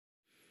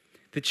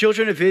The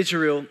children of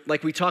Israel,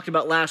 like we talked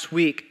about last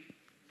week,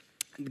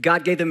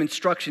 God gave them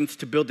instructions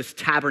to build this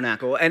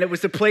tabernacle, and it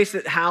was the place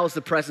that housed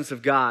the presence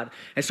of God.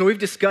 And so we've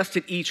discussed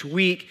it each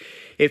week.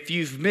 If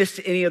you've missed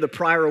any of the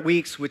prior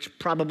weeks, which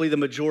probably the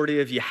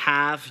majority of you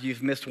have,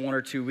 you've missed 1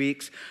 or 2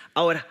 weeks,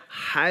 I would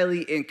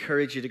highly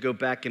encourage you to go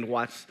back and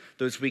watch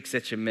those weeks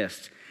that you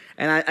missed.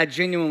 And I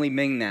genuinely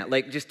mean that.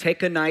 Like, just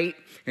take a night,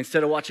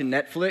 instead of watching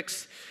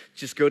Netflix,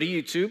 just go to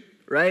YouTube,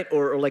 right?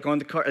 Or like on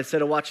the car,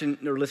 instead of watching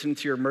or listening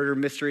to your murder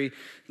mystery,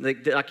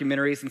 like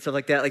documentaries and stuff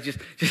like that, like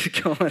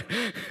just go on.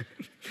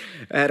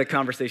 I had a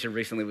conversation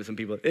recently with some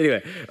people.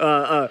 Anyway,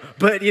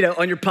 but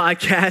on your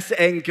podcast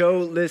and go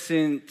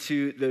listen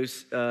to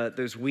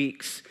those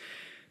weeks,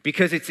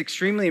 because it's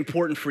extremely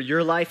important for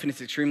your life and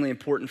it's extremely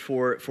important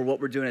for what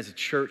we're doing as a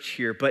church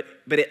here. But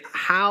it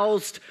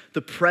housed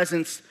the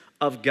presence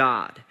of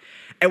God.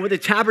 And what the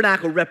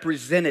tabernacle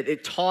represented,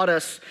 it taught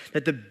us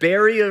that the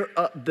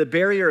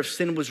barrier of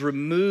sin was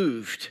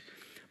removed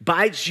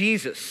by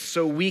Jesus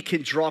so we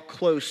can draw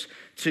close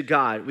to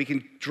God. We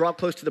can draw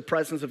close to the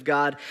presence of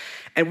God,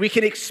 and we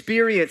can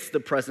experience the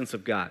presence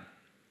of God.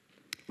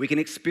 We can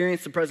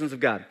experience the presence of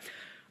God.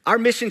 Our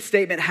mission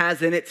statement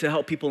has in it to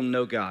help people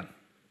know God.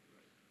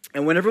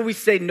 And whenever we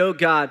say know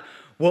God,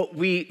 what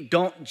we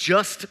don't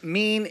just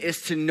mean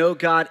is to know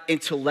God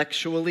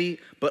intellectually,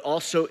 but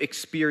also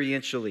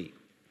experientially.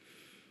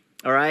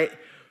 All right?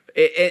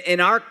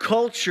 In our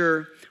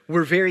culture,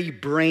 we're very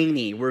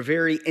brainy. We're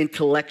very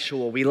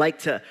intellectual. We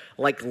like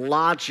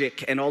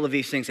logic and all of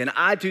these things. And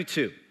I do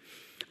too.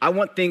 I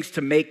want things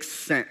to make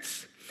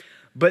sense.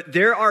 But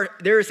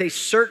there is a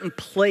certain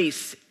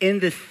place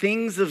in the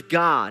things of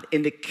God,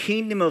 in the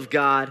kingdom of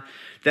God,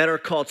 that are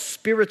called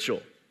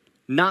spiritual,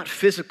 not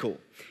physical.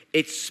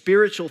 It's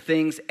spiritual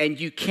things, and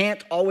you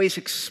can't always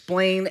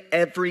explain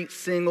every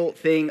single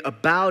thing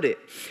about it.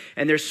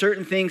 And there's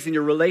certain things in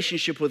your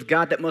relationship with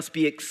God that must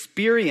be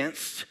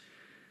experienced,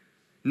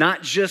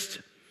 not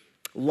just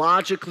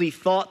logically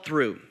thought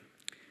through.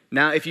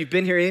 Now, if you've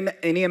been here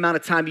any amount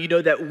of time, you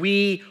know that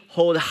we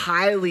hold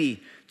highly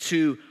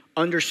to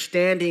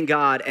understanding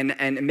God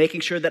and making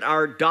sure that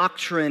our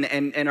doctrine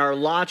and our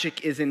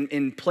logic is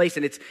in place,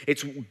 and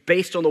it's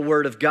based on the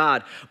Word of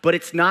God. But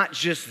it's not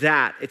just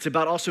that. It's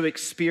about also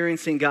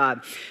experiencing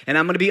God. And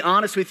I'm going to be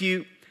honest with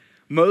you,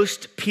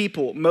 most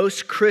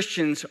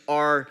Christians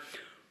are,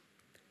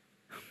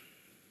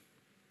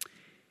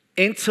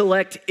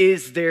 intellect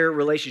is their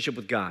relationship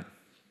with God.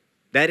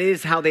 That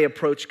is how they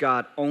approach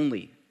God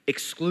only,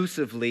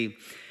 exclusively.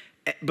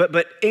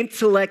 But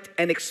intellect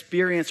and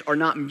experience are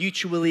not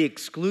mutually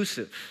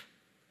exclusive.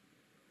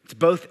 It's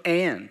both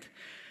and.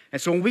 And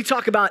so when we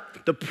talk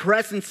about the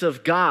presence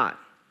of God,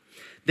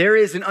 there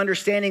is an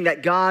understanding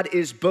that God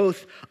is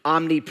both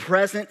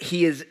omnipresent.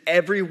 He is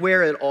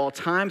everywhere at all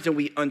times, and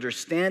we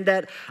understand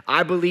that.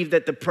 I believe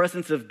that the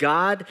presence of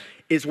God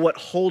is what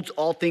holds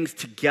all things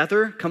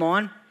together. Come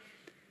on.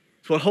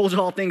 It's what holds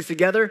all things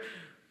together.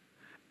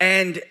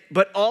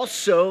 But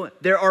also,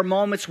 there are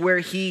moments where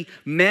he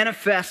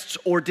manifests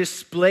or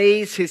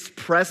displays his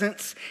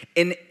presence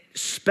in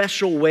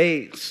special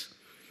ways.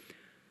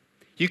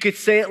 You could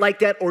say it like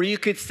that, or you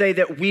could say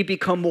that we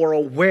become more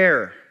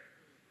aware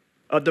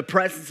of the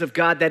presence of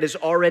God that is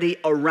already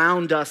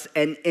around us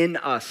and in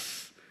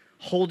us,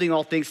 holding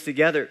all things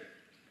together.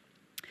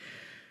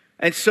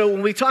 And so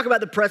when we talk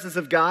about the presence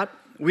of God,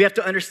 we have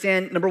to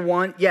understand, number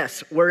one,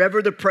 yes,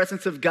 wherever the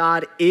presence of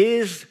God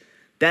is,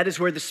 that is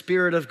where the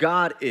Spirit of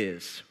God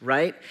is,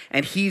 right?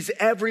 And he's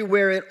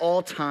everywhere at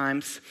all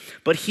times,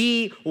 but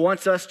he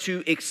wants us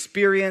to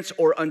experience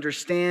or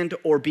understand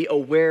or be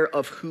aware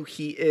of who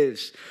he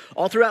is.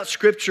 All throughout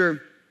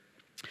Scripture,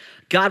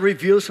 God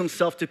reveals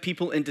himself to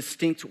people in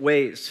distinct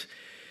ways,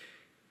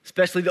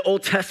 especially the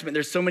Old Testament.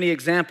 There's so many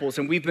examples,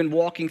 and we've been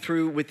walking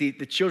through with the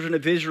children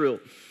of Israel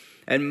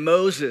and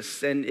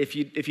Moses. And if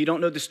you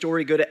don't know the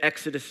story, go to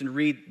Exodus and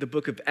read the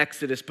book of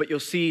Exodus. But you'll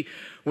see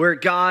where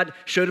God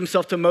showed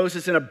himself to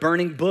Moses in a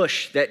burning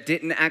bush that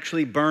didn't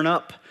actually burn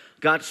up.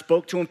 God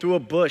spoke to him through a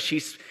bush.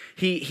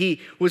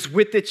 He was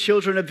with the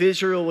children of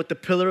Israel with the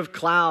pillar of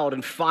cloud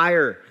and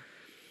fire.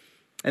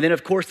 And then,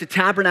 of course, the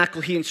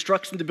tabernacle, he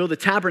instructs them to build a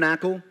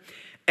tabernacle.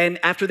 And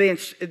after they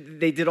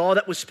did all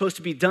that was supposed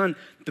to be done,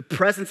 the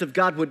presence of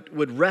God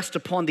would rest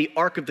upon the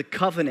Ark of the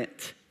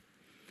Covenant.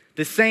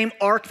 The same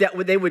ark that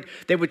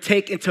they would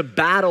take into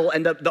battle,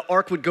 and the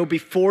ark would go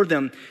before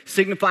them,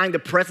 signifying the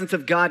presence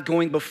of God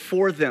going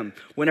before them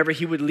whenever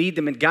he would lead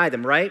them and guide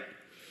them, right?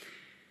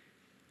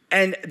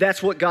 And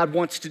that's what God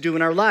wants to do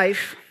in our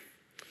life.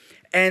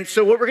 And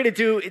so what we're going to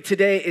do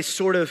today is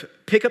sort of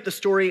pick up the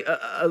story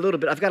a little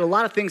bit. I've got a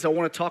lot of things I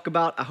want to talk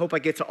about. I hope I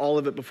get to all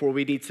of it before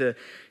we need to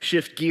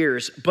shift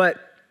gears. But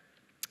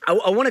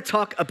I want to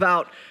talk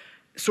about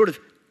sort of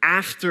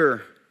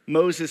after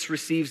Moses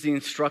receives the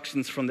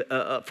instructions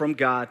from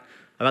God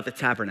about the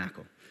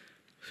tabernacle,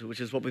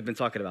 which is what we've been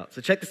talking about. So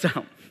check this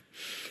out.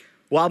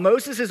 While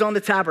Moses is on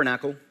the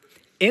tabernacle,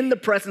 in the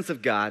presence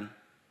of God,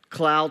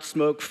 cloud,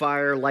 smoke,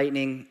 fire,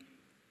 lightning,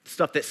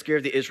 stuff that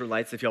scared the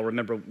Israelites, if y'all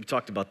remember, we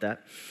talked about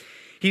that.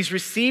 He's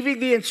receiving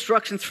the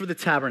instructions for the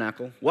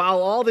tabernacle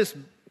while all this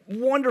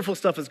wonderful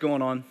stuff is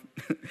going on.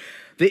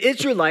 The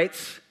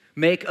Israelites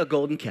make a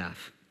golden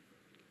calf.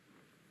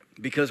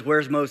 Because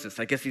where's Moses?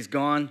 I guess he's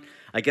gone.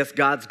 I guess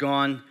God's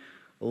gone.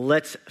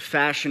 Let's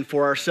fashion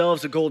for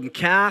ourselves a golden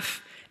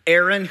calf.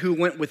 Aaron, who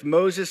went with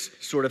Moses,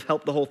 sort of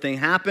helped the whole thing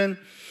happen.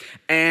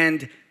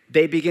 And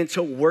they begin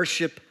to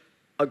worship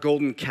a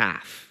golden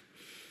calf.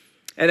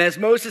 And as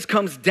Moses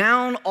comes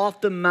down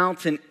off the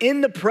mountain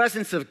in the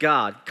presence of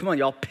God, come on,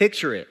 y'all,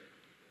 picture it.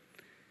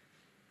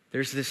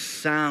 There's this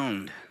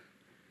sound.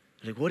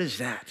 Like, what is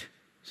that?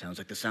 Sounds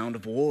like the sound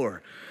of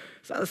war.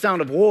 It's not the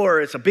sound of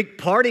war. It's a big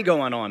party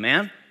going on,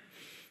 man.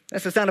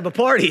 That's the sound of a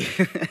party.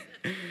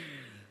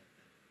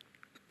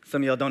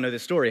 Some of y'all don't know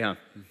this story, huh?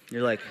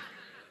 You're like,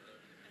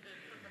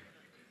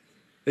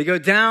 they go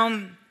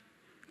down.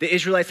 The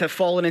Israelites have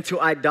fallen into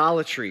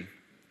idolatry.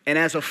 And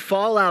as a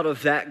fallout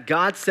of that,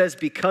 God says,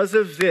 because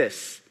of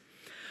this,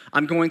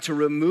 I'm going to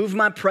remove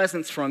my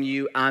presence from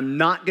you. I'm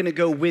not going to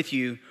go with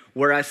you.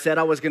 Where I said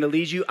I was going to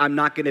lead you, I'm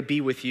not going to be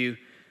with you.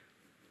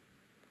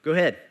 Go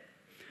ahead.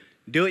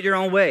 Do it your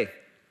own way.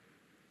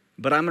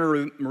 But I'm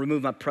going to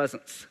remove my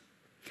presence.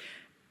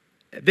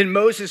 Then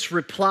Moses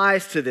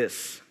replies to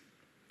this.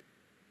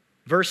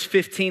 Verse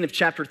 15 of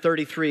chapter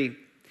 33.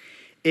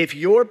 If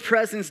your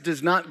presence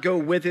does not go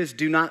with us,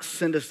 do not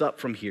send us up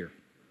from here.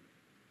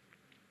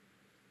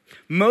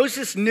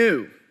 Moses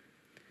knew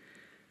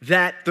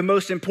that the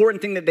most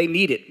important thing that they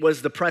needed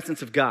was the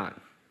presence of God.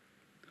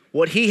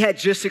 What he had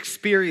just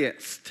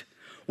experienced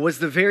was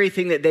the very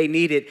thing that they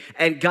needed.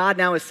 And God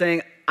now is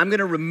saying, I'm going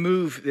to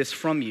remove this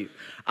from you.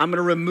 I'm going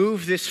to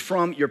remove this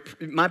from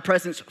my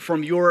presence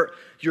from your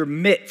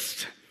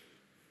midst.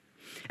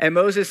 And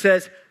Moses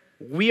says,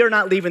 we are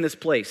not leaving this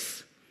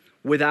place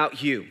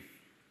without you.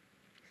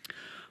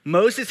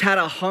 Moses had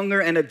a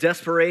hunger and a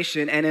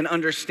desperation and an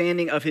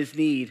understanding of his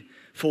need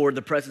for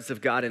the presence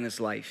of God in his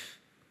life.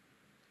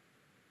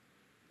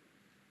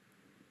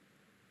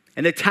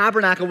 And the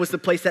tabernacle was the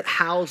place that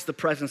housed the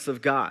presence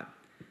of God,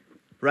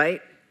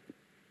 right?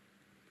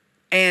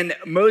 And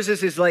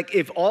Moses is like,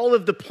 if all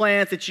of the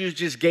plans that you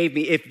just gave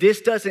me, if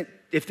this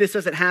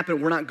doesn't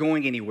happen, we're not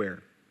going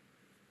anywhere.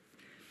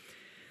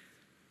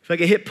 If I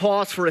could hit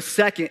pause for a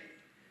second,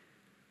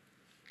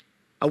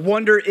 I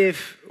wonder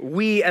if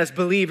we as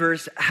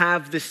believers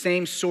have the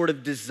same sort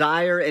of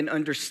desire and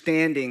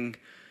understanding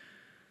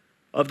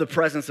of the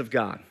presence of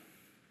God.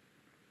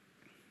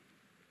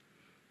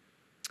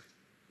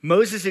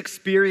 Moses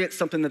experienced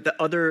something that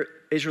the other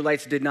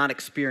Israelites did not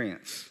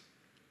experience.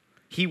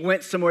 He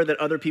went somewhere that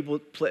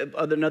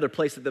another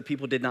place that the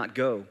people did not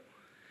go.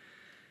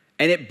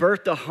 And it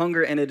birthed a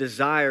hunger and a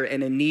desire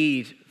and a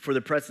need for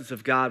the presence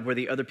of God where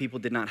the other people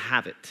did not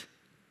have it.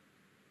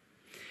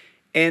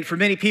 And for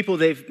many people,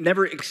 they've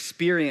never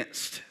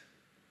experienced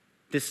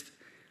this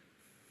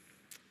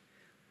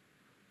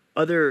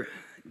other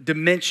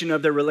dimension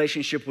of their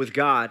relationship with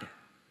God.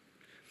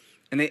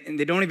 And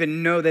they don't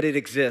even know that it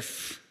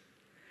exists.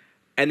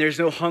 And there's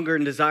no hunger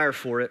and desire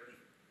for it.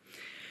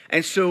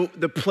 And so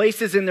the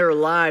places in their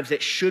lives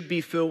that should be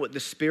filled with the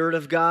Spirit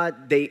of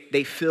God,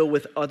 they fill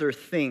with other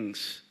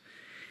things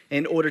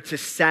in order to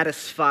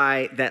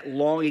satisfy that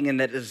longing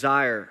and that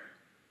desire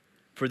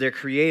for their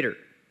Creator.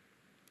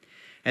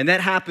 And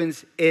that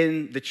happens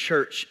in the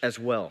church as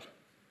well.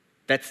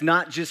 That's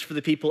not just for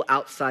the people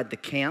outside the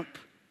camp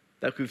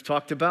that we've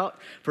talked about.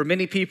 For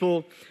many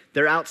people,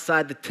 they're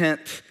outside the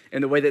tent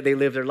in the way that they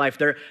live their life.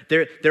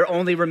 They're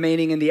only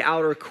remaining in the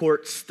outer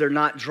courts. They're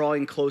not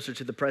drawing closer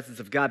to the presence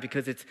of God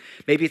because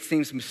maybe it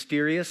seems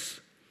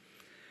mysterious.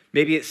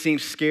 Maybe it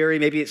seems scary.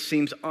 Maybe it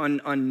seems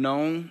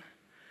unknown.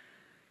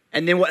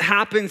 And then what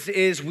happens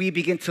is we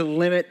begin to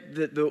limit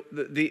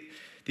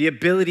the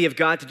ability of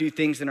God to do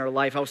things in our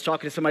life. I was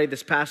talking to somebody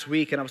this past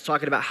week, and I was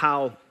talking about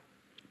how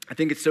I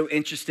think it's so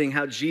interesting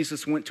how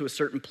Jesus went to a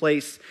certain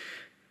place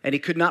and he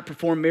could not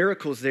perform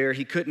miracles there.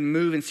 He couldn't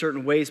move in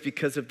certain ways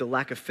because of the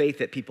lack of faith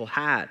that people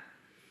had.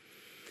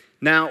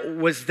 Now,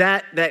 was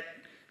that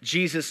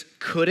Jesus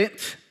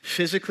couldn't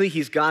physically?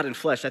 He's God in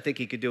flesh. I think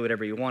he could do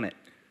whatever he wanted.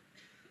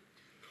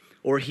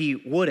 Or he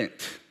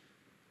wouldn't.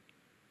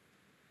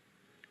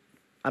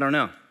 I don't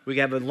know. We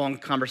can have a long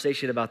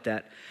conversation about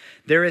that.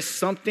 There is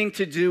something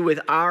to do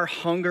with our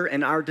hunger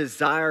and our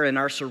desire and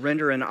our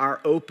surrender and our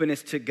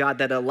openness to God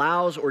that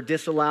allows or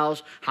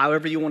disallows,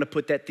 however you want to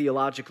put that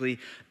theologically,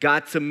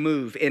 God to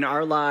move in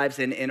our lives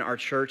and in our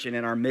church and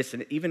in our midst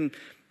and even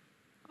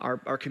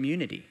our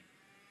community.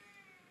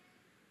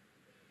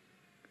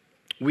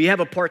 We have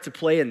a part to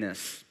play in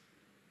this.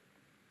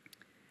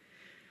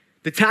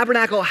 The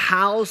tabernacle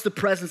housed the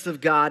presence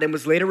of God and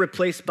was later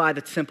replaced by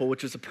the temple,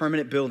 which was a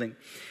permanent building.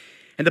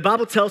 And the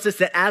Bible tells us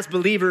that as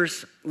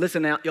believers,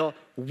 listen now, y'all,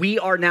 we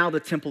are now the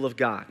temple of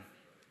God.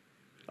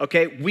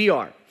 Okay, we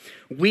are.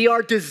 We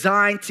are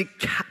designed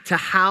to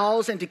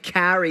house and to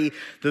carry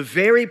the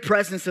very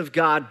presence of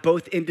God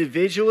both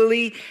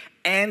individually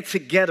and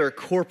together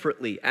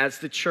corporately as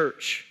the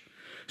church.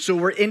 So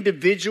we're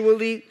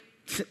individually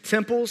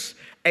temples,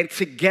 and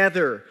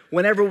together,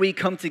 whenever we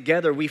come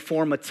together, we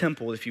form a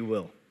temple, if you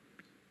will.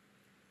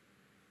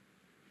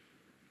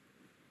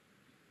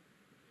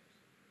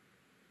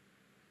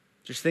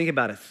 Just think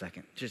about it a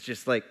second.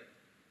 Just like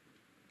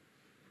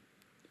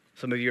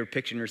some of you are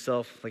picturing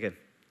yourself like a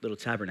little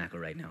tabernacle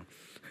right now,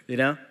 you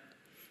know?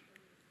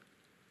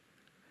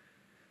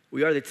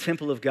 We are the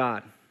temple of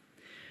God.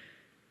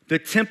 The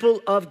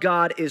temple of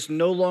God is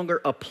no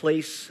longer a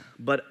place,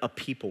 but a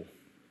people.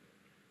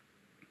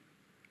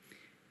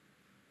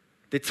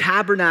 The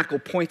tabernacle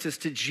points us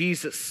to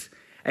Jesus.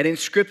 And in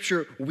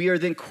Scripture, we are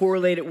then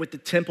correlated with the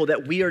temple,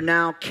 that we are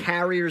now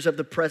carriers of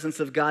the presence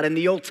of God. In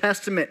the Old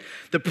Testament,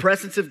 the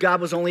presence of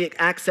God was only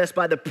accessed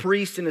by the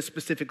priest in a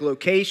specific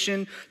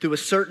location through a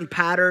certain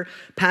pattern.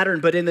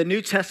 But in the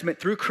New Testament,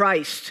 through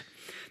Christ,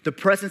 the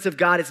presence of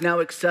God is now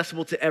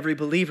accessible to every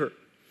believer.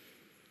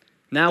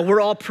 Now,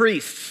 we're all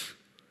priests.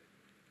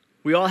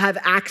 We all have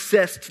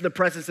access to the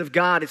presence of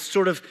God. It's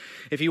sort of,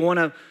 if you want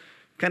to,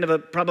 kind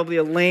of probably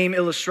a lame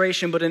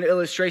illustration, but an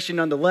illustration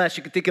nonetheless.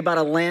 You can think about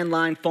a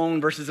landline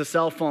phone versus a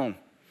cell phone.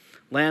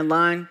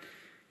 Landline,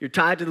 you're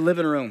tied to the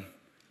living room.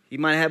 You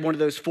might have one of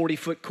those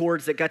 40-foot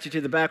cords that got you to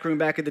the back room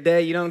back in the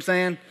day, you know what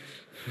I'm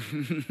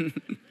saying?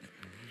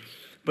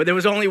 But there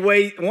was only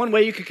one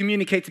way you could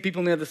communicate to people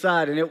on the other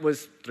side, and it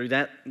was through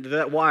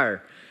that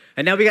wire.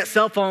 And now we got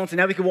cell phones, and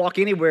now we can walk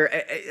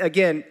anywhere.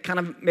 Again, kind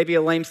of maybe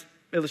a lame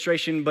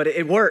illustration, but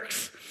it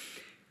works.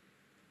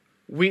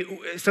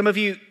 Some of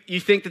you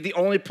think that the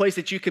only place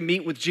that you can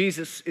meet with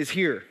Jesus is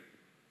here,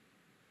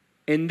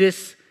 in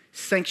this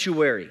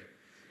sanctuary.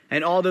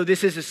 And although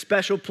this is a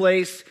special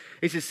place,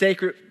 it's a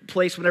sacred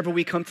place. Whenever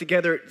we come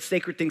together,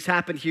 sacred things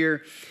happen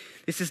here.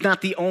 This is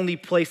not the only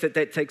place that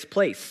takes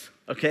place,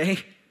 okay?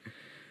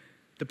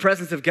 The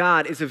presence of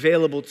God is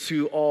available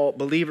to all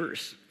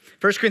believers.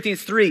 1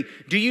 Corinthians 3,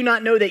 do you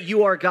not know that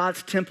you are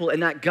God's temple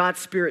and that God's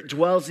Spirit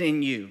dwells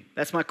in you?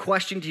 That's my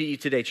question to you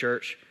today,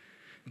 church.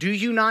 Do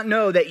you not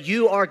know that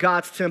you are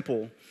God's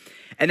temple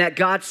and that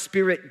God's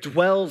Spirit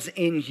dwells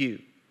in you?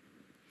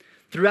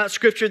 Throughout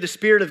Scripture, the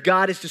Spirit of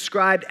God is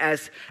described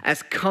as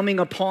coming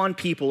upon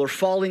people or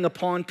falling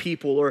upon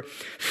people or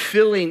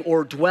filling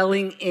or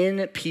dwelling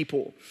in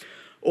people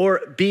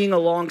or being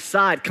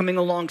alongside, coming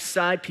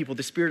alongside people.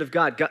 The Spirit of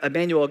God,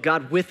 Emmanuel,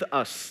 God with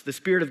us. The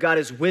Spirit of God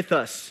is with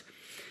us.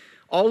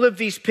 All of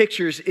these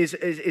pictures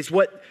is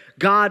what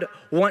God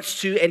wants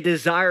to and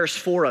desires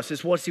for us,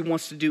 is what he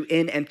wants to do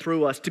in and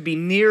through us, to be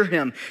near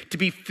him, to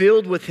be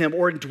filled with him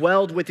or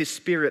indwelled with his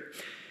Spirit,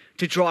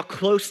 to draw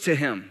close to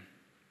him.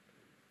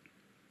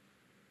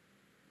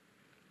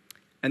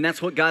 And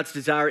that's what God's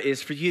desire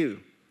is for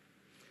you,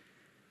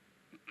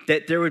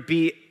 that there would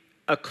be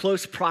a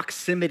close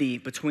proximity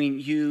between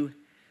you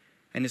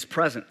and his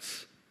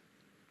presence.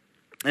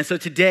 And so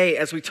today,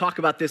 as we talk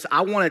about this,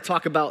 I want to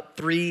talk about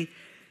three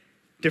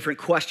different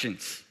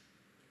questions.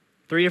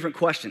 Three different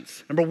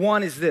questions. Number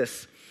one is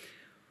this: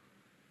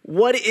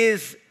 what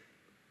is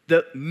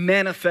the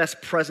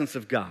manifest presence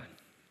of God?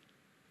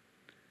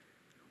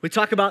 We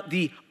talk about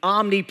the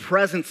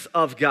omnipresence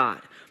of God,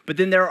 but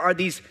then there are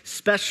these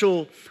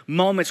special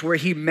moments where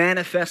he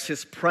manifests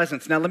his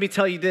presence. Now, let me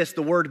tell you this: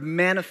 the word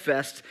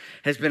manifest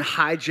has been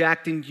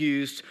hijacked and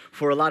used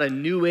for a lot of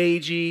new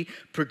agey,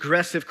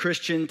 progressive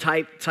Christian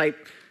type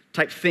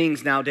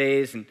things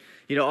nowadays,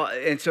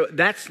 and so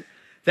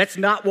that's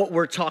not what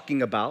we're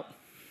talking about,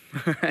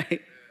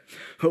 right?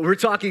 What we're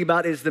talking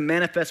about is the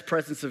manifest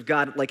presence of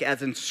God, like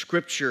as in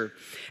Scripture,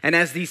 and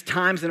as these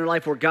times in our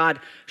life where God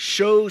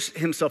shows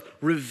himself,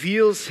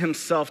 reveals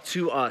himself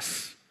to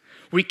us.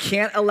 We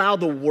can't allow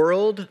the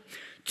world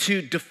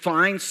to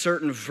define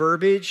certain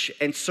verbiage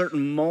and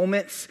certain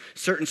moments,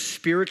 certain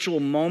spiritual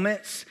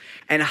moments,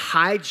 and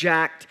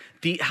hijack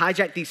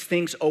these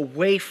things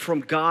away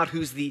from God,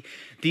 who's the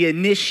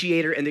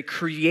initiator and the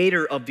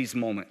creator of these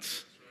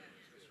moments.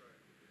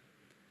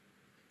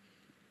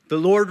 The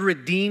Lord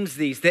redeems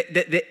these.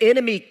 The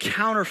enemy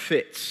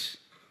counterfeits,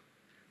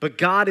 but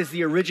God is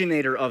the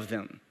originator of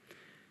them.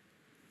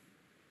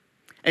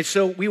 And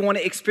so we want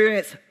to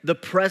experience the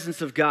presence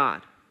of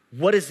God.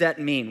 What does that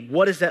mean?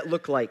 What does that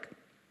look like?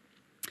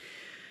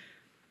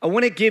 I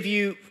want to give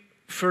you,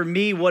 for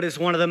me, what is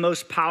one of the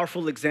most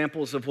powerful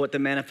examples of what the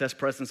manifest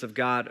presence of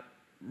God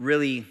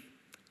really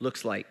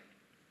looks like.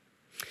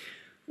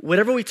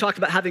 Whenever we talked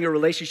about having a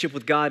relationship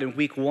with God in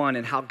week one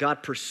and how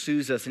God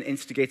pursues us and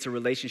instigates a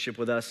relationship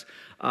with us,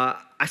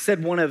 I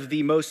said one of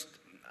the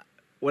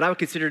what I would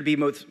consider to be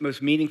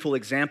most meaningful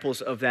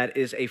examples of that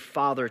is a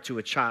father to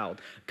a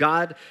child.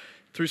 God,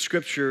 through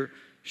Scripture,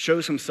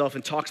 shows himself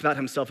and talks about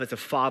himself as a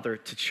father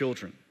to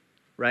children,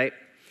 right?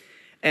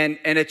 And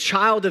a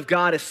child of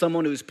God is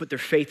someone who's put their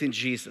faith in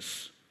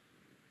Jesus,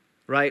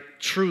 right?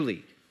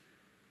 Truly.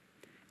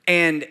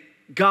 And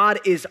God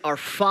is our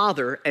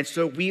Father, and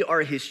so we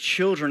are his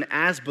children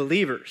as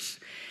believers.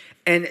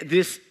 And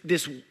this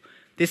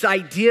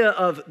idea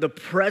of the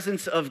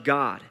presence of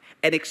God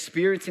and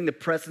experiencing the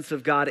presence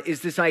of God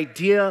is this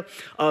idea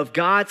of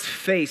God's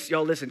face.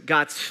 Y'all listen,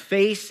 God's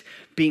face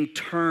being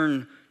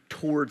turned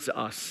towards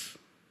us.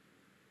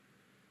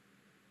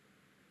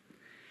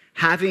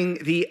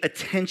 Having the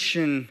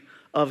attention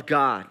of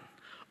God.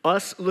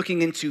 Us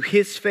looking into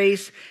his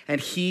face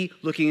and he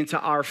looking into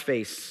our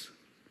face.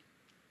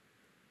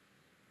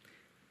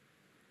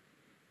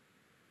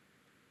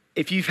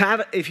 if you've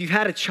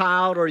had a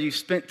child or you've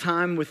spent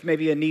time with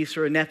maybe a niece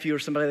or a nephew or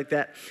somebody like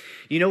that,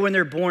 you know when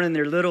they're born and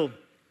they're little,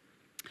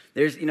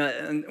 there's,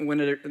 and when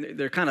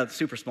they're kind of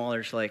super small,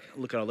 they're just like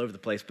looking all over the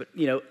place. But,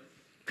 a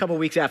couple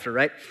weeks after,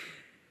 right?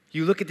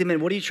 You look at them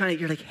and what are you trying to,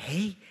 you're like,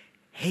 hey.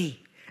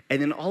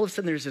 And then all of a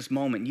sudden there's this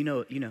moment,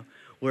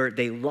 where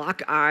they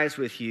lock eyes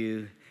with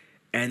you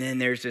and then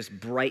there's this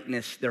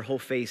brightness, their whole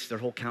face, their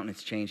whole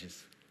countenance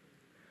changes,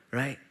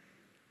 right?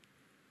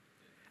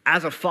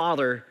 As a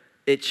father,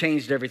 it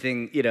changed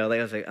everything, I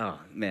was like, oh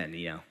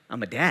man,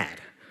 I'm a dad,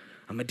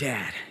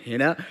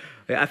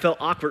 I felt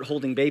awkward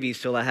holding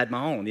babies till I had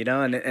my own,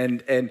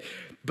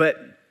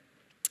 but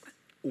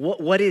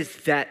what is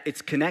that?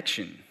 It's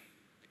connection,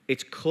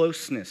 it's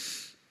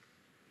closeness.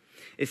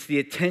 It's the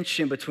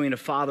attention between a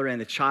father and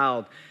a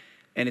child,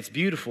 and it's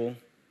beautiful,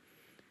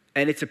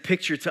 and it's a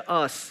picture to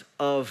us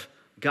of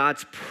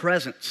God's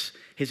presence,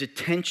 his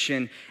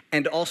attention,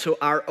 and also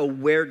our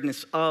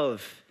awareness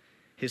of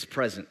his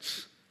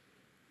presence.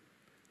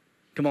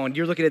 Come on,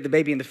 you're looking at the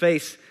baby in the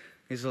face,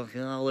 he's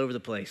looking all over the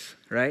place,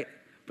 right?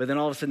 But then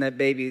all of a sudden that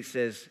baby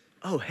says,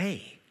 oh,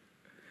 hey.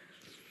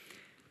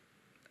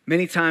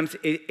 Many times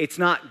it's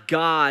not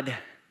God,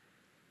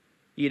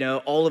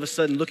 all of a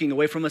sudden looking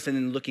away from us and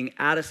then looking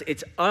at us.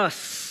 It's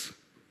us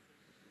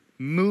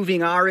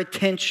moving our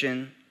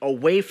attention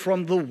away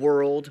from the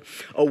world,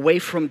 away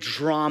from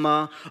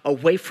drama,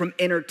 away from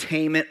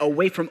entertainment,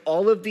 away from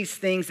all of these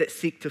things that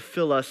seek to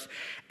fill us,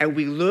 and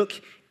we look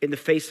in the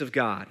face of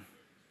God.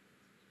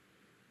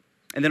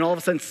 And then all of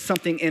a sudden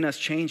something in us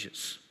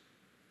changes.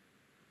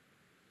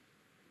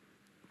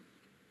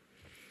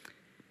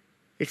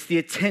 It's the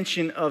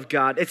attention of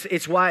God.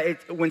 It's why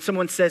when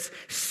someone says,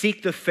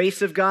 seek the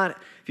face of God,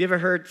 have you ever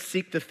heard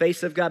seek the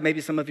face of God?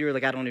 Maybe some of you are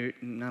like, I don't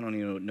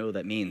even know what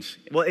that means.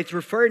 Well, it's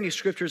referring to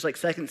scriptures like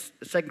Second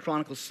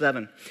Chronicles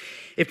 7.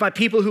 If my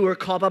people who are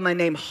called by my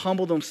name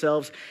humble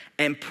themselves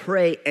and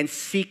pray and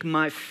seek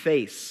my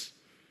face.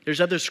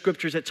 There's other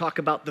scriptures that talk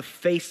about the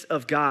face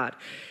of God.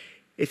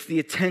 It's the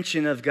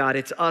attention of God.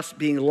 It's us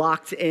being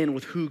locked in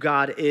with who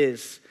God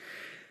is.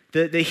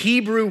 The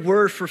Hebrew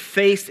word for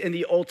face in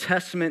the Old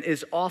Testament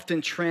is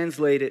often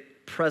translated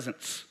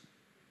presence.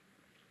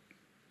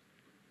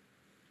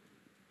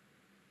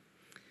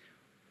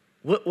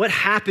 What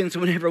happens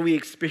whenever we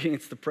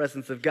experience the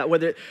presence of God?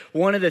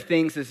 One of the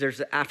things is there's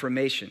an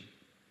affirmation.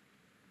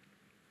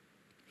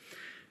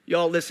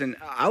 Y'all, listen,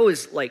 I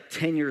was like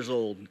 10 years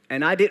old,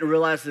 and I didn't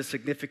realize the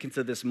significance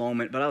of this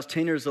moment, but I was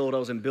 10 years old. I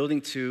was in building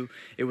 2.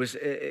 It was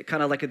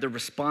kind of like at the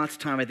response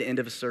time at the end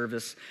of a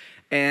service,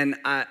 and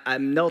I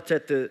knelt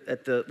at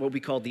the what we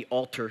call the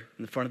altar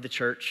in the front of the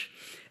church,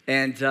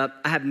 and I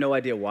have no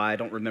idea why. I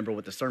don't remember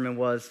what the sermon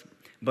was,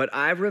 but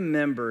I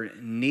remember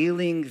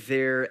kneeling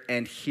there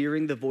and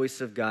hearing the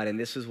voice of God, and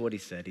this is what he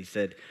said. He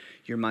said,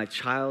 "You're my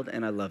child,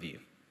 and I love you."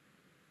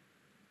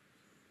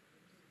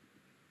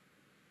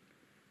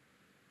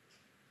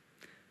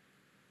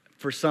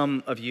 For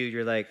some of you,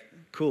 you're like,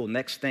 cool,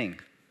 next thing.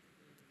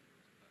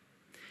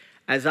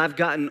 As I've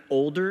gotten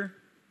older,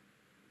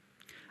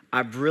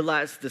 I've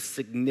realized the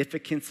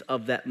significance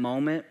of that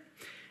moment,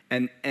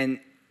 and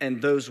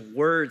those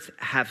words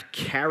have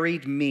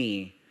carried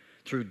me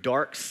through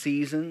dark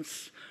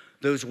seasons.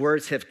 Those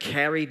words have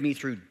carried me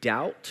through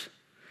doubt.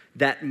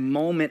 That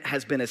moment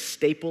has been a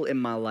staple in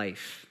my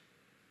life.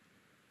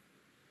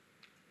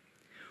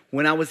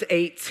 When I was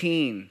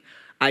 18,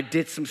 I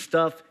did some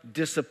stuff,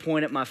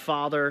 disappointed my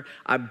father.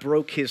 I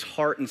broke his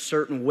heart in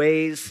certain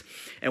ways.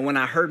 And when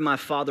I heard my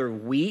father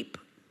weep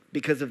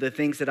because of the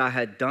things that I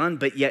had done,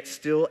 but yet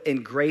still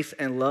in grace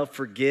and love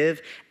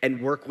forgive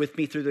and work with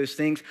me through those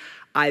things,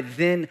 I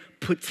then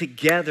put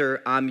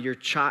together,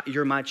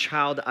 you're my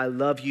child, I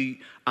love you,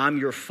 I'm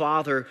your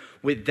father,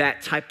 with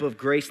that type of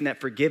grace and that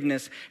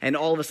forgiveness. And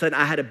all of a sudden,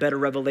 I had a better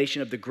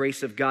revelation of the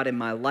grace of God in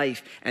my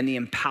life and the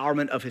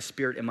empowerment of his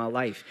spirit in my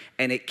life.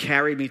 And it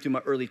carried me through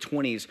my early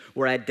 20s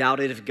where I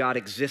doubted if God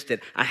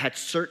existed. I had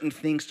certain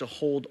things to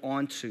hold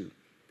on to.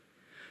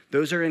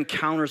 Those are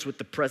encounters with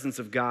the presence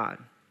of God.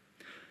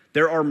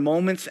 There are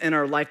moments in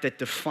our life that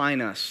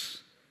define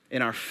us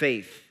in our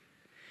faith.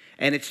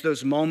 And it's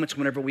those moments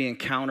whenever we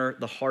encounter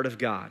the heart of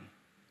God.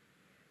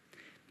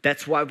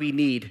 That's why we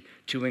need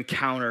to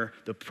encounter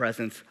the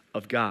presence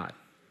of God.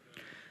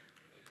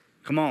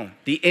 Come on,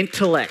 the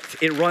intellect,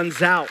 it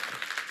runs out.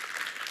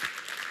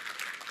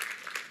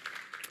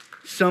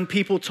 Some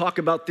people talk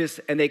about this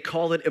and they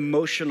call it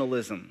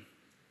emotionalism.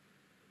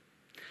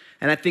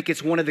 And I think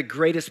it's one of the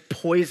greatest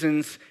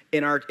poisons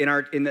in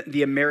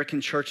the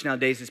American church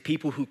nowadays is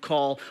people who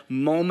call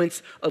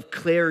moments of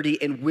clarity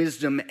and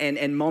wisdom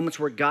and moments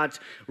where God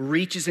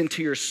reaches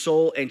into your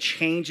soul and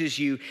changes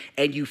you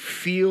and you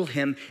feel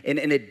him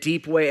in a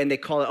deep way, and they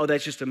call it, oh,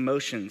 that's just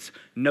emotions.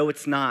 No,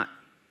 it's not.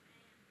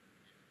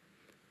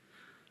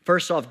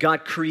 First off,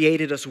 God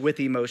created us with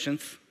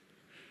emotions,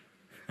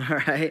 all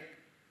right?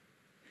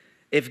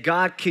 If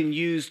God can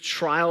use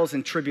trials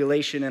and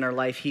tribulation in our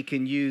life, he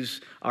can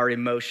use our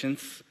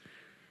emotions.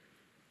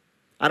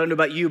 I don't know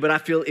about you, but I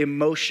feel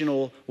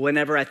emotional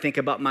whenever I think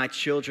about my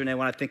children and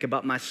when I think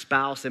about my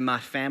spouse and my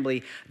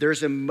family.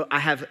 I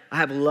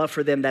have love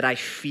for them that I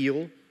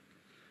feel.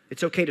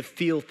 It's okay to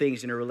feel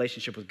things in a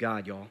relationship with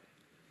God, y'all.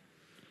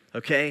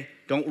 Okay?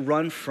 Don't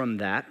run from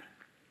that.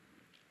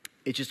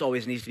 It just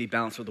always needs to be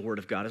balanced with the Word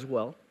of God as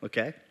well,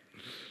 okay?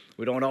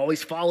 We don't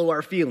always follow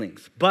our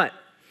feelings, but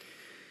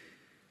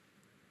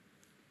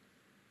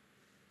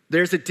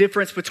there's a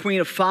difference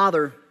between a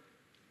father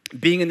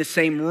being in the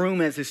same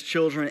room as his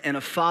children and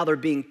a father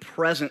being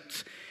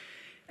present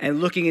and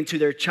looking into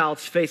their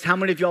child's face. How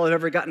many of y'all have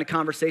ever gotten a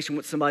conversation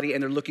with somebody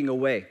and they're looking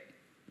away?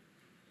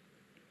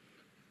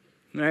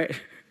 Right?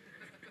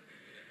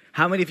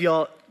 How many of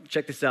y'all,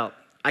 check this out.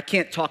 I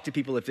can't talk to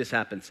people if this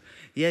happens.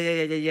 Yeah,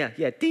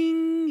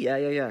 ding, yeah,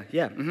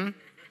 mm-hmm.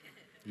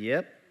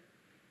 Yep.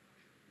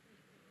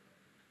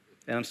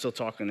 And I'm still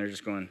talking, they're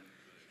just going,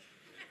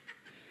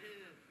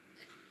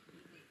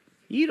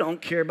 you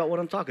don't care about what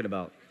I'm talking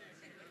about.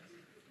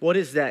 What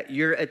is that?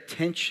 Your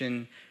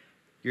attention,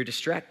 you're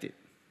distracted.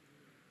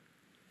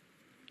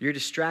 You're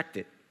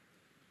distracted.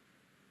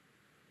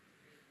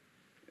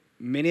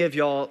 Many of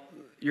y'all,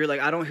 you're like,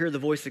 I don't hear the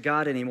voice of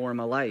God anymore in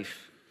my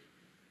life.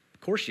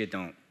 Of course you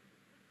don't.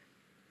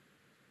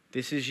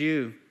 This is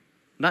you,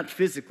 not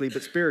physically,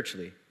 but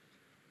spiritually.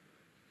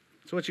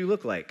 It's what you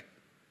look like.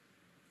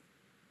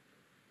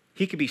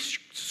 He could be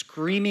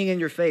screaming in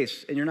your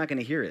face, and you're not going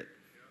to hear it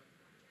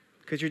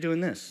because you're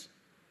doing this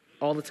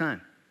all the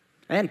time.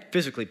 And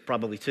physically,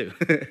 probably too.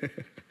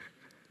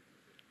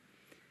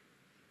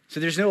 So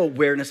there's no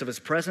awareness of his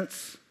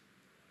presence.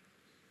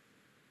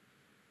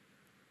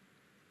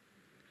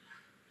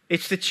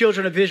 It's the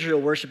children of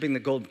Israel worshiping the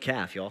golden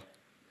calf, y'all.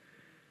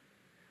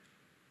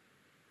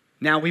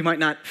 Now, we might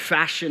not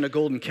fashion a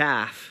golden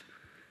calf,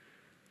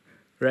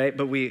 right?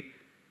 But we're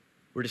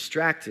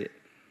distracted.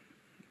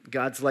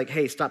 God's like,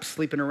 hey, stop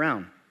sleeping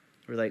around.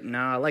 We're like, no,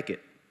 I like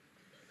it.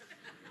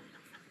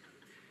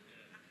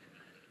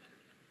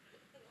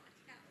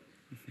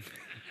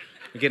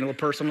 We're getting a little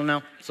personal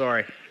now?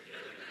 Sorry.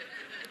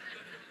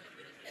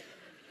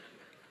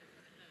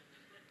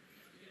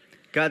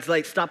 God's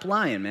like, stop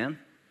lying, man.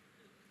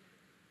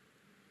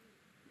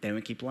 Then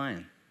we keep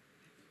lying.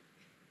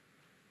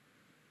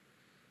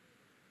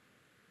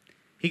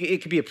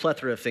 It could be a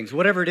plethora of things.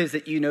 Whatever it is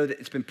that you know that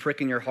it's been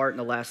pricking your heart in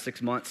the last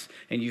 6 months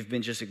and you've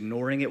been just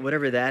ignoring it,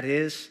 whatever that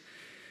is,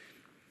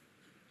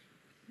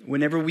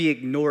 whenever we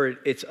ignore it,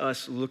 it's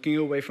us looking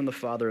away from the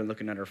Father and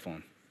looking at our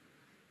phone.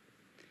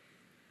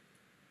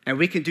 And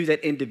we can do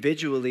that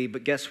individually,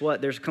 but guess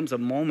what? There comes a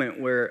moment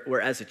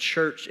where as a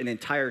church, an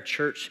entire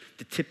church,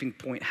 the tipping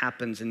point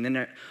happens, and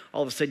then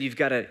all of a sudden you've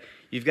got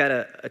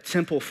a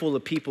temple full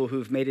of people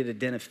who've made it a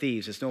den of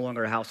thieves. It's no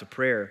longer a house of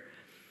prayer.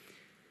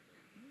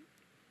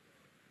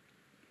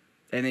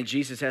 And then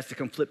Jesus has to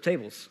come flip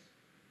tables.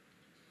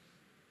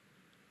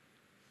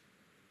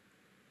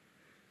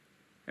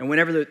 And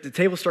whenever the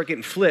tables start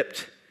getting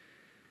flipped,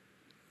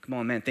 come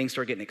on, man, things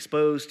start getting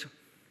exposed.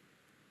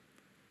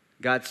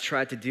 God's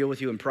tried to deal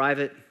with you in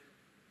private,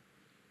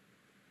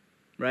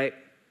 right?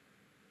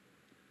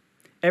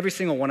 Every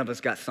single one of us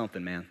got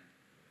something, man.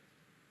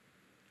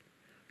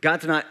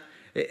 God's not,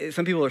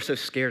 some people are so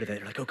scared of that.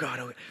 They're like, oh God,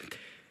 oh.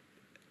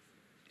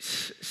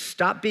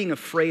 Stop being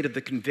afraid of the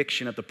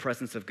conviction of the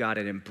presence of God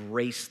and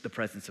embrace the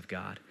presence of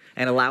God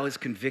and allow his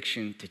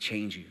conviction to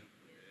change you.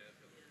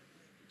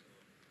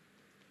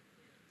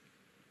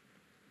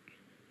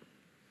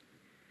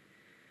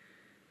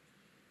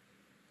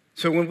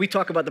 So when we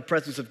talk about the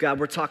presence of God,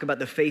 we're talking about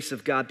the face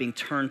of God being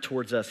turned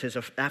towards us, his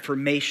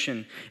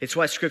affirmation. It's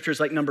why scripture is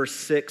like number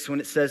 6 when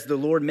it says, the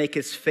Lord make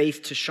his face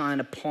to shine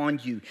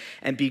upon you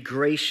and be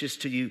gracious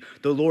to you.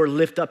 The Lord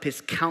lift up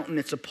his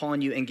countenance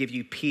upon you and give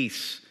you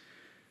peace.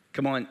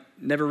 Come on,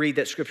 never read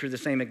that scripture the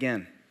same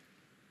again.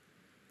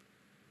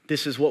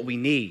 This is what we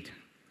need.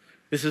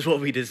 This is what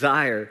we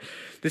desire.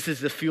 This is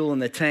the fuel in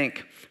the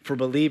tank for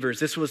believers.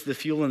 This was the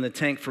fuel in the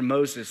tank for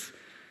Moses.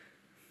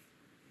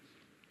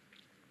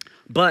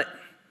 But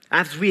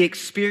as we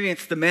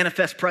experience the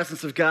manifest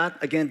presence of God,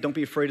 again, don't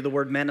be afraid of the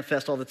word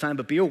manifest all the time,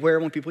 but be aware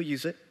when people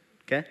use it,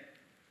 okay?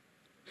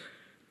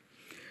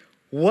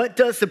 What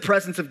does the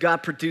presence of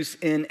God produce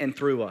in and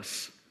through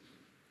us?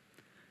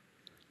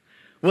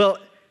 Well,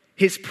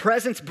 his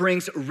presence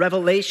brings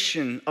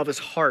revelation of his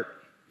heart,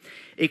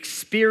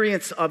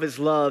 experience of his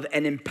love,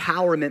 and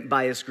empowerment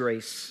by his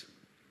grace.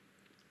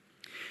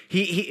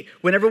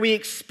 Whenever we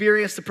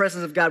experience the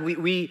presence of God,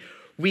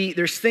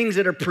 there's things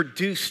that are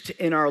produced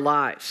in our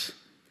lives.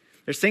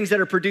 There's things that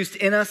are produced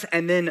in us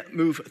and then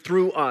move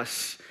through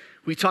us.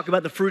 We talk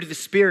about the fruit of the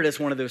Spirit as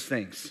one of those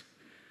things.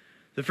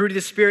 The fruit of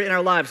the Spirit in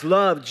our lives: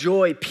 love,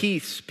 joy,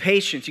 peace,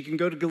 patience. You can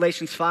go to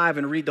Galatians 5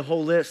 and read the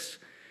whole list.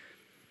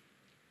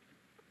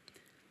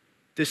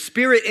 The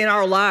Spirit in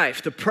our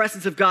life, the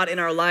presence of God in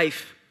our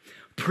life,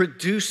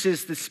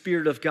 produces the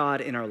Spirit of God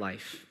in our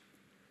life.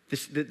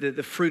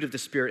 The fruit of the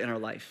Spirit in our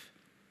life.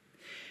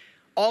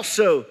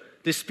 Also,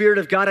 the Spirit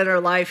of God in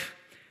our life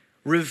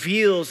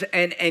reveals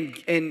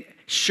and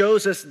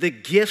shows us the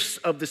gifts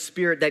of the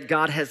Spirit that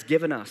God has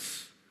given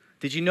us.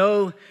 Did you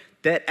know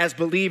that as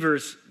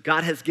believers,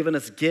 God has given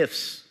us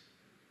gifts?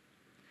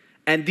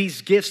 And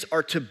these gifts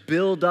are to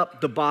build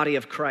up the body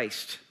of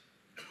Christ.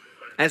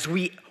 As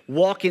we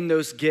walk in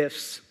those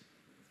gifts.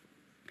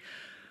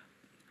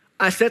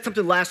 I said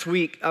something last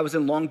week. I was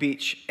in Long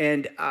Beach,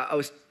 and I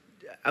was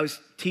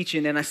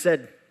teaching, and I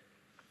said,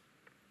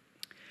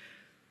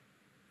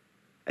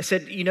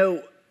 you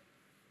know,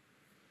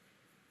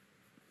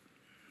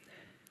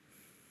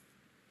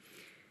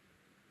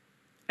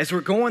 as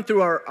we're going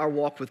through our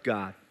walk with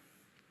God,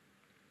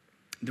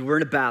 we're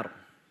in a battle.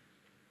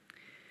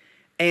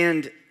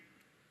 And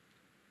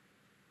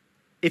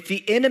if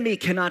the enemy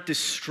cannot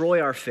destroy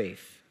our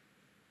faith,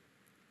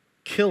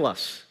 kill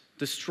us,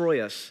 destroy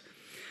us,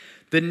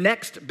 the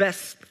next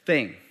best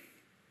thing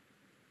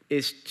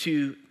is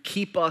to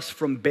keep us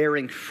from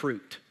bearing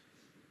fruit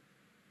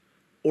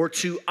or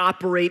to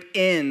operate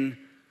in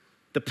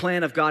the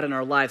plan of God in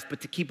our lives, but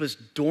to keep us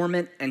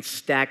dormant and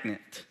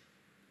stagnant.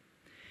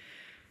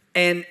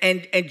 And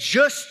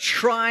just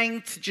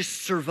trying to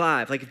just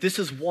survive. Like if this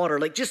is water,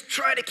 like just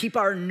try to keep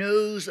our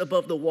nose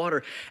above the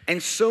water.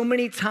 And so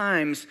many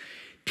times,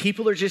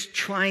 people are just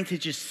trying to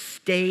just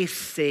stay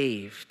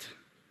saved.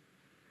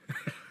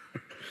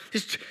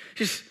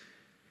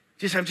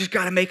 I've just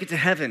got to make it to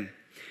heaven.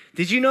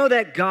 Did you know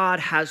that God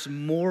has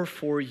more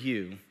for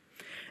you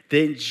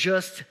than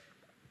just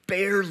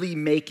barely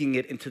making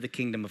it into the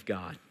kingdom of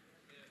God?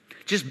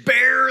 Just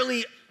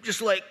barely,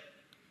 just like,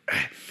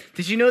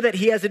 did you know that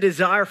he has a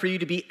desire for you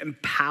to be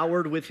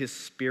empowered with his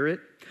Spirit,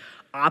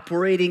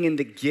 operating in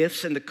the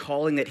gifts and the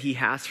calling that he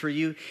has for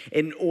you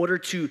in order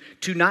to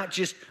not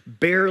just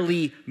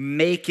barely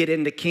make it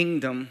in the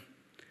kingdom,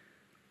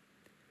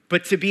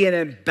 but to be an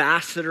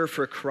ambassador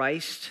for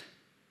Christ?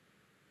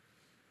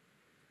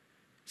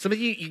 Some of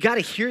you got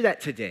to hear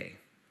that today.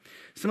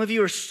 Some of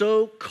you are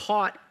so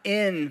caught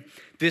in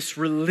this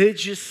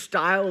religious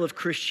style of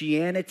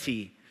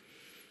Christianity,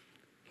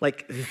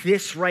 like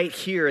this right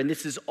here, and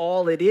this is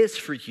all it is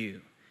for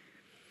you.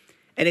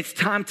 And it's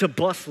time to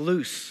bust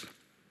loose.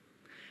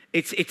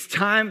 It's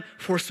time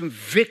for some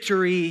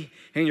victory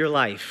in your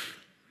life.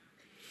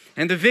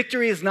 And the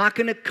victory is not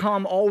going to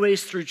come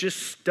always through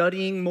just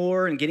studying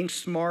more and getting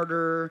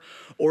smarter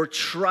or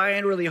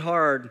trying really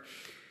hard.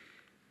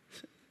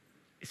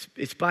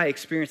 It's by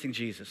experiencing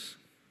Jesus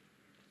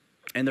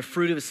and the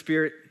fruit of the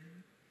Spirit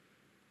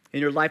in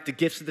your life, the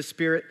gifts of the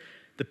Spirit,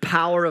 the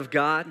power of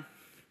God.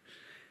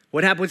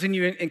 What happens when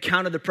you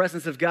encounter the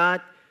presence of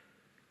God?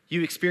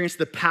 You experience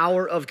the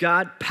power of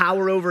God,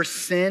 power over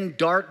sin,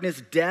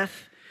 darkness,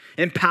 death,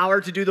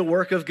 empowered to do the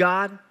work of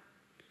God.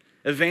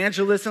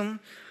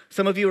 Evangelism.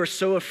 Some of you are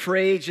so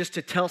afraid just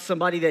to tell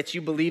somebody that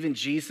you believe in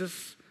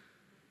Jesus.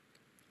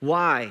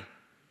 Why?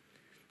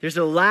 There's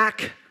a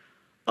lack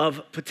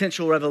of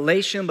potential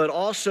revelation, but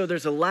also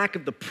there's a lack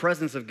of the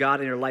presence of God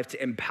in your life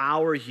to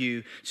empower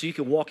you so you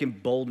can walk in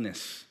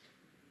boldness.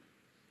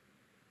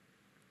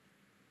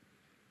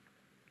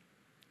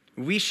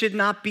 We should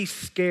not be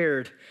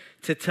scared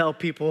to tell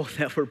people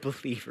that we're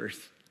believers.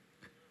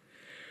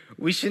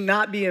 We should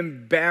not be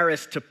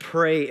embarrassed to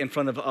pray in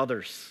front of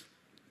others.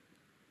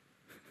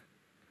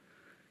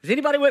 Is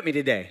anybody with me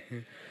today?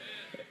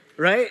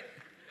 Right?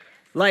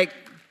 Like,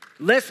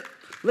 let's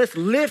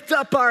lift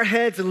up our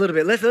heads a little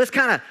bit. Let's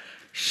kind of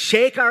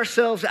shake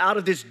ourselves out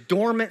of this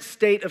dormant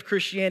state of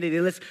Christianity.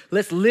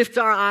 Let's lift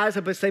our eyes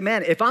up and say,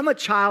 man, if I'm a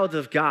child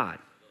of God,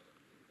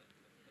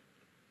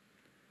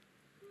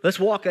 let's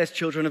walk as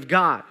children of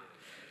God.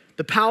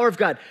 The power of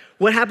God.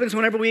 What happens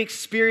whenever we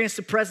experience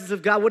the presence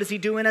of God? What does he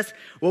do in us?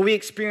 Well, we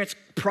experience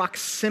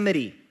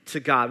proximity to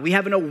God. We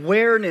have an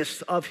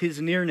awareness of his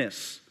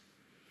nearness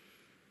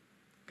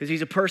because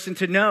he's a person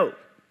to know.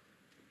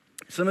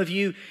 Some of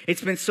you,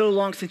 it's been so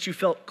long since you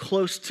felt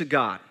close to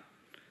God.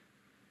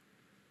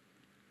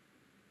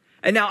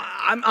 And now,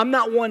 I'm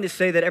not one to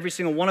say that every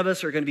single one of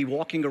us are going to be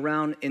walking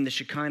around in the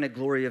Shekinah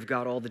glory of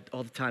God all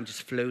the time,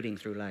 just floating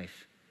through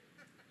life.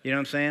 You know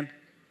what I'm saying?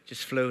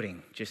 Just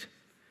floating.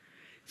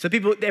 So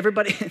people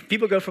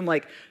go from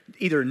like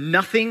either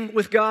nothing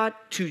with God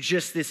to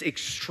just this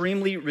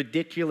extremely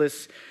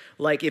ridiculous,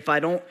 like if I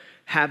don't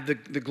have the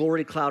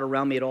glory cloud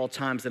around me at all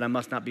times, then I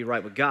must not be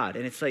right with God.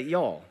 And it's like,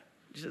 y'all,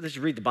 let's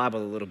read the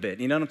Bible a little bit.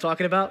 You know what I'm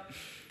talking about?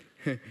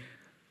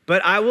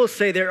 But I will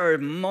say there are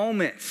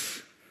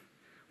moments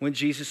when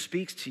Jesus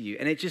speaks to you,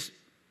 and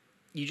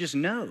you just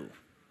know.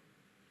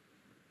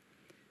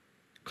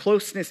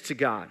 Closeness to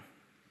God.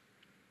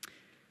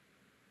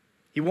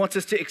 He wants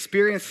us to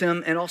experience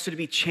him and also to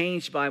be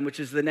changed by him, which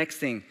is the next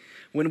thing.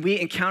 When we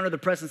encounter the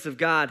presence of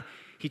God,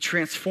 he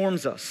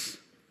transforms us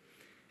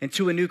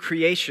into a new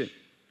creation,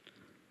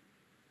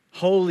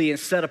 holy and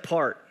set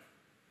apart.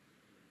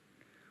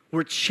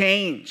 We're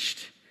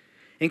changed.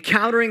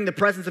 Encountering the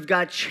presence of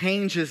God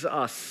changes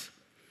us.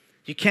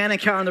 You can't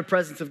encounter the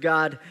presence of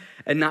God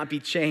and not be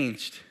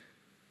changed.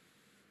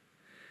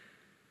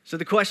 So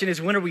the question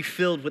is, when are we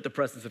filled with the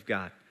presence of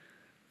God?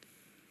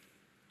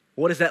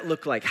 What does that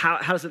look like? How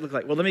does it look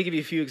like? Well, let me give you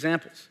a few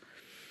examples.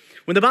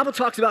 When the Bible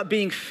talks about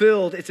being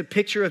filled, it's a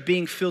picture of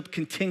being filled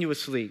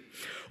continuously,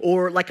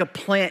 or like a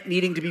plant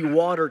needing to be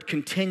watered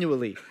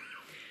continually.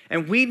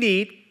 And we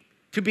need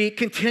to be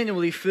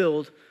continually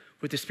filled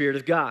with the Spirit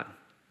of God.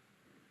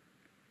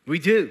 We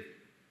do.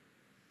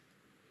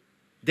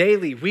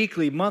 Daily,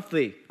 weekly,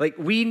 monthly. Like,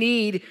 we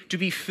need to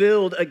be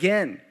filled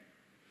again.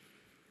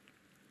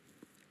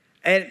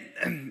 And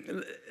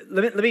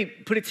let me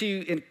put it to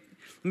you in,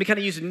 let me kind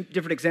of use a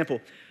different example.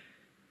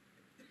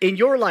 In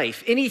your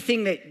life,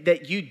 anything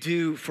that you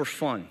do for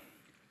fun,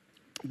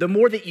 the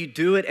more that you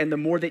do it and the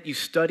more that you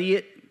study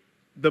it,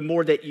 the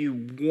more that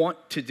you want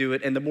to do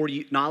it and the more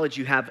knowledge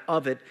you have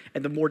of it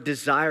and the more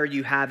desire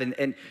you have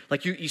and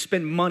like you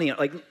spend money.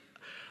 Like,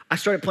 I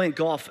started playing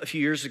golf a few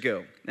years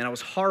ago and I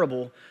was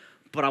horrible,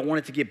 but I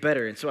wanted to get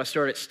better. And so I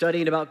started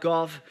studying about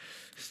golf,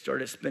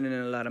 started spending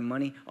a lot of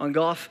money on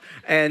golf.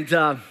 And,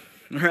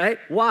 right?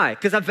 Why?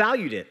 Because I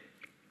valued it.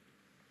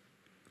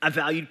 I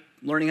valued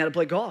learning how to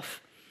play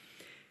golf.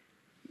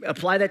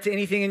 Apply that to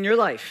anything in your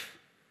life.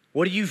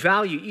 What do you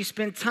value? You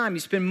spend time, you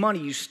spend money,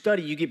 you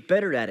study, you get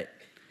better at it.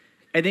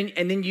 And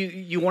then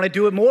you want to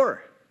do it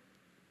more.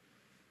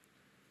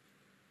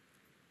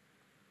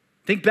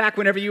 Think back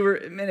whenever you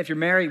were, man, if you're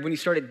married, when you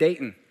started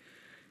dating,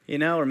 you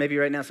know, or maybe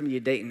right now some of you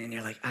are dating and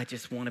you're like, I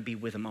just want to be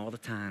with him all the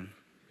time.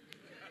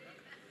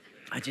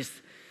 I just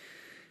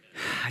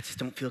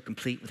don't feel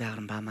complete without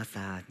him by my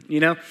side, you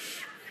know?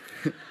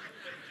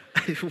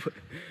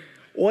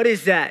 What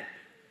is that?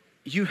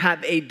 You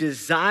have a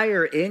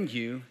desire in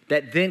you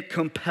that then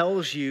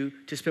compels you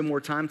to spend more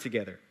time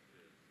together.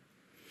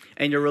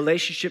 And your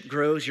relationship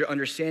grows, your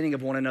understanding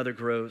of one another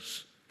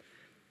grows.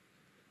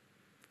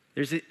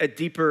 There's a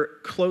deeper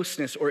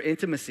closeness or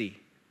intimacy.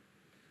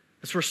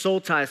 That's where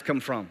soul ties come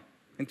from.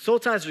 And soul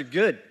ties are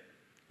good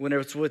when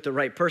it's with the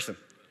right person.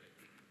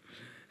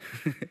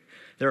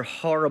 They're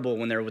horrible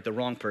when they're with the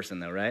wrong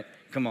person, though, right?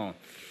 Come on.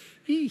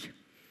 We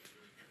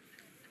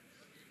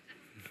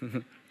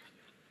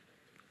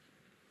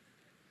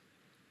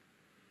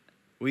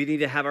need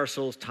to have our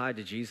souls tied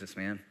to Jesus,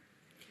 man.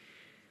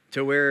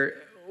 To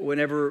where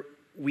whenever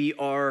we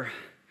are,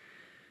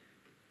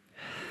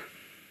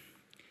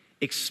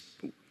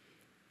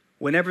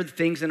 whenever the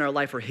things in our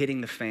life are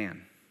hitting the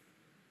fan,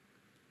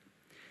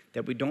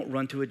 that we don't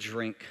run to a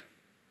drink,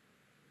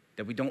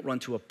 that we don't run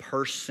to a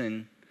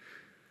person,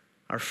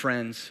 our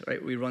friends,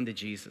 right? We run to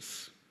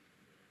Jesus.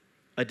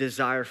 A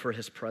desire for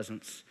his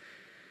presence.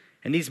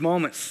 And these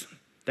moments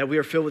that we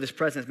are filled with his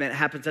presence, man, it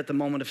happens at the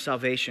moment of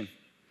salvation.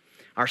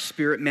 Our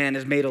spirit man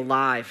is made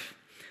alive.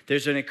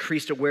 There's an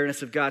increased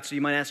awareness of God. So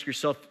you might ask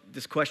yourself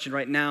this question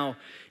right now.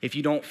 If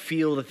you don't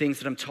feel the things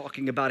that I'm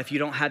talking about, if you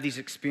don't have these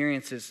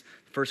experiences,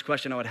 the first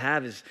question I would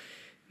have is,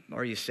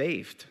 are you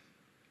saved?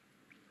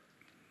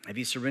 Have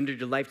you surrendered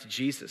your life to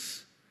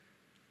Jesus?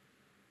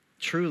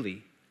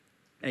 Truly.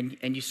 And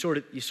you sort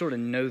of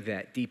know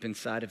that deep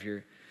inside of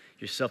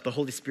yourself. The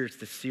Holy Spirit's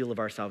the seal of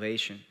our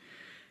salvation.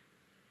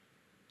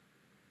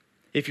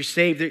 If you're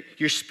saved,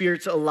 your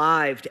spirit's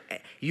alive.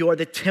 You are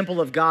the temple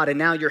of God, and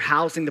now you're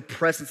housing the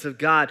presence of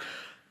God.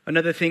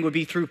 Another thing would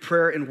be through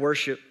prayer and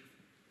worship,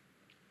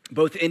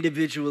 both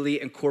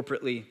individually and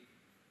corporately.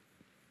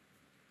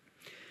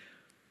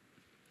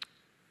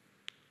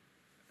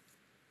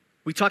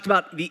 We talked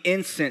about the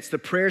incense, the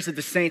prayers of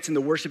the saints and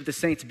the worship of the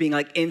saints being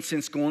like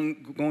incense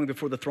going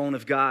before the throne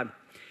of God.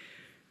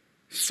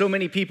 So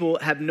many people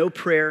have no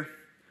prayer.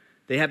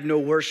 They have no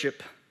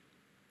worship.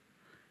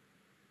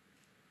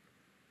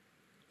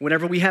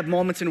 Whenever we have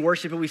moments in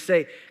worship and we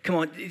say, come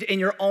on, in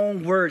your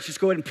own words, just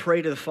go ahead and pray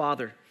to the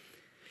Father.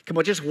 Come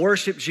on, just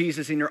worship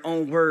Jesus in your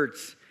own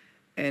words.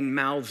 And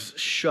mouths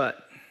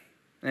shut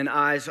and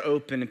eyes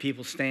open and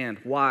people stand.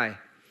 Why?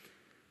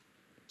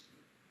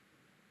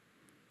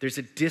 There's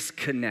a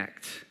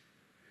disconnect.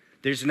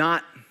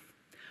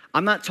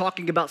 I'm not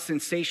talking about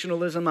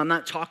sensationalism. I'm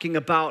not talking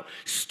about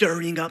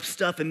stirring up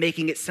stuff and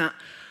making it sound.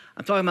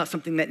 I'm talking about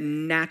something that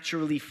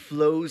naturally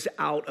flows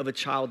out of a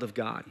child of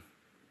God.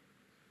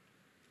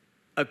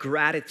 A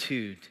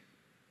gratitude,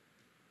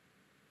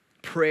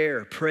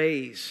 prayer,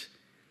 praise.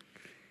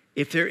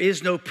 If there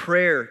is no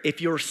prayer, if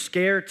you're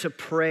scared to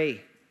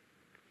pray,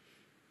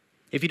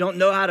 if you don't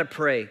know how to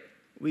pray,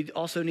 we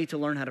also need to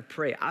learn how to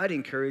pray. I'd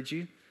encourage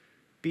you,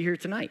 be here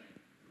tonight.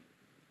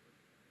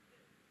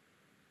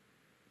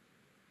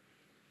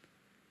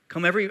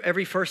 Come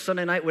every first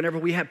Sunday night, whenever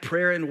we have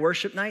prayer and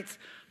worship nights,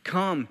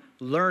 come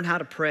learn how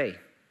to pray.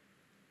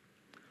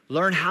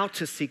 Learn how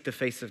to seek the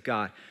face of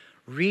God.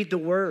 Read the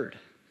Word.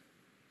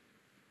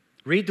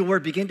 Read the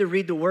Word. Begin to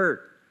read the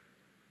Word.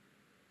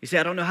 You say,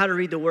 I don't know how to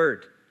read the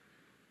Word.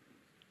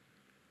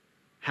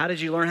 How did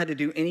you learn how to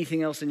do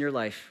anything else in your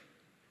life?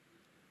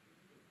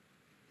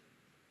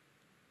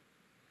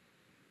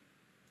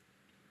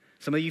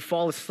 Some of you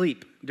fall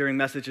asleep during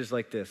messages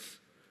like this.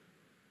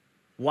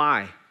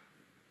 Why?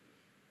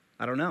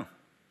 I don't know.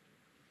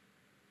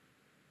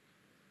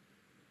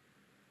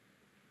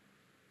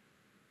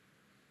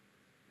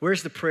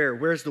 Where's the prayer?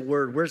 Where's the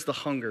Word? Where's the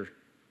hunger?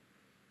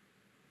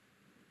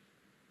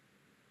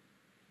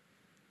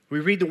 We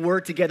read the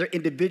word together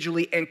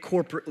individually and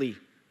corporately.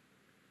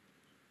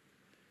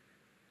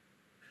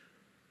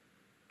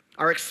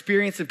 Our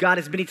experience of God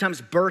is many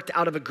times birthed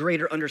out of a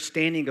greater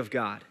understanding of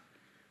God.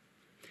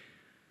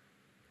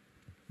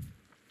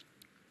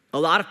 A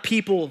lot of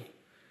people,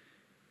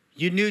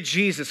 you knew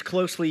Jesus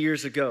closely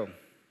years ago,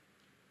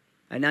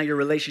 and now your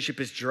relationship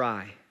is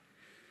dry.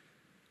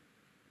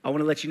 I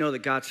want to let you know that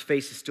God's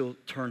face is still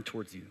turned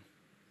towards you.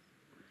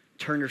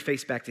 Turn your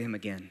face back to him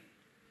again.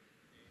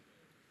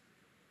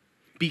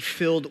 Be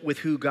filled with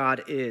who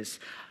God is.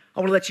 I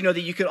want to let you know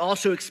that you can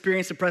also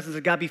experience the presence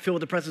of God, be filled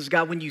with the presence of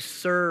God when you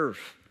serve.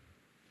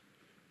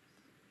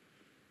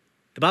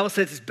 The Bible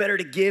says it's better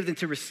to give than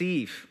to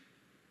receive.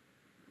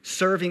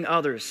 Serving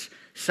others.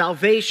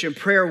 Salvation,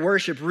 prayer,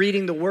 worship,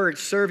 reading the word,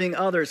 serving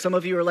others. Some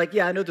of you are like,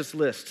 yeah, I know this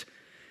list.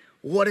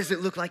 What does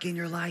it look like in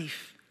your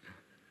life?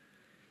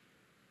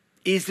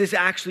 Is this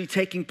actually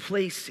taking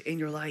place in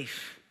your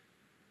life?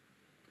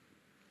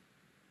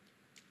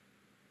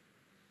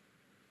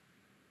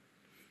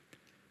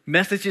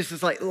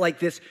 Messages like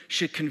this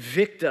should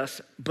convict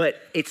us,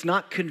 but it's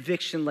not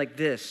conviction like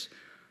this.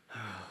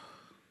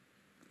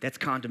 That's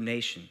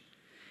condemnation.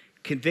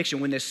 Conviction,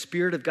 when the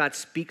Spirit of God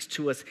speaks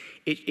to us,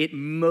 it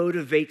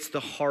motivates the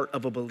heart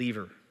of a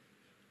believer.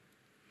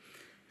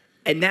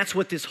 And that's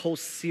what this whole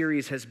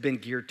series has been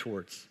geared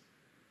towards.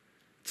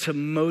 To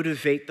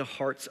motivate the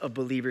hearts of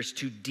believers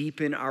to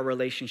deepen our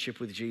relationship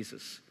with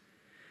Jesus.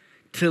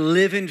 To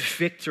live in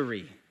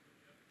victory.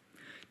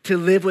 To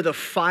live with a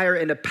fire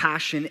and a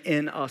passion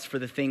in us for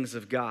the things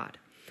of God.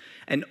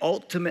 And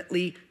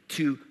ultimately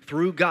to,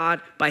 through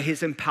God, by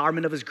his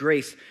empowerment of his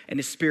grace and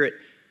his Spirit,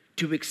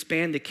 to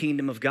expand the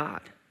kingdom of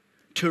God.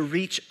 To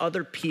reach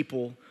other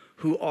people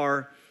who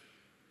are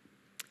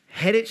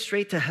headed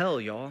straight to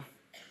hell, y'all.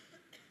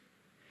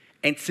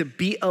 And to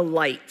be a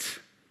light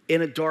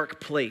in a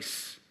dark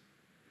place.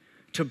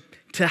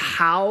 To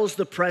house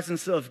the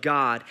presence of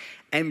God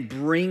and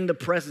bring the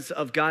presence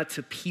of God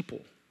to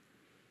people.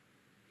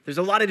 There's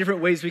a lot of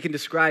different ways we can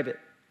describe it.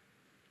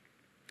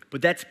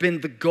 But that's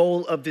been the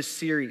goal of this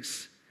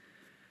series.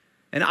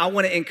 And I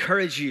want to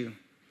encourage you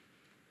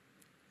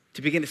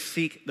to begin to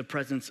seek the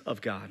presence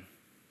of God.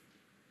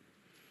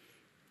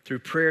 Through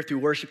prayer, through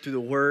worship, through the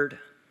word.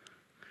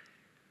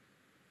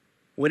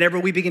 Whenever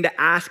we begin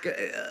to ask,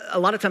 a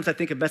lot of times I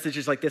think of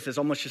messages like this as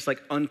almost just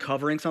like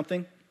uncovering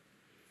something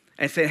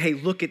and saying, hey,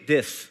 look at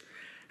this.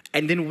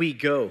 And then we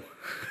go.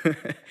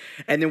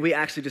 And then we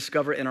actually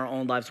discover in our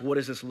own lives, what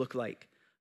does this look like?